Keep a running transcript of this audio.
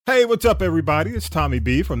Hey, what's up, everybody? It's Tommy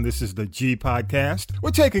B from This Is the G Podcast.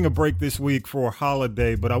 We're taking a break this week for a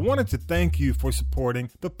holiday, but I wanted to thank you for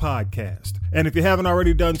supporting the podcast. And if you haven't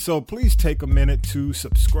already done so, please take a minute to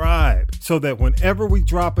subscribe so that whenever we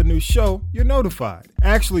drop a new show, you're notified.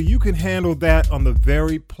 Actually, you can handle that on the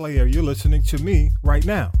very player you're listening to me right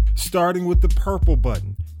now. Starting with the purple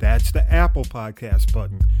button, that's the Apple Podcast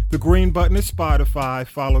button. The green button is Spotify,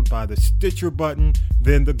 followed by the Stitcher button,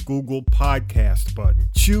 then the Google Podcast button.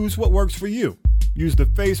 Choose what works for you. Use the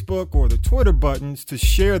Facebook or the Twitter buttons to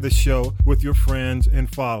share the show with your friends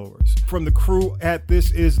and followers. From the crew at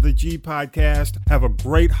This Is the G Podcast, have a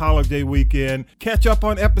great holiday weekend. Catch up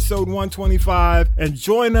on episode 125 and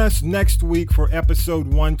join us next week for episode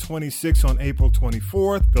 126 on April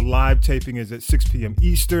 24th. The live taping is at 6 p.m.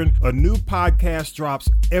 Eastern. A new podcast drops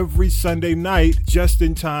every Sunday night just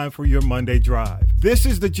in time for your Monday drive. This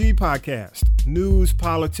is the G Podcast. News,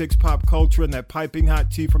 politics, pop culture, and that piping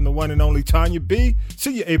hot tea from the one and only Tanya B.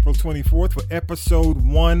 See you April 24th for episode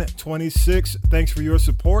 126. Thanks for your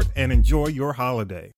support and enjoy your holiday.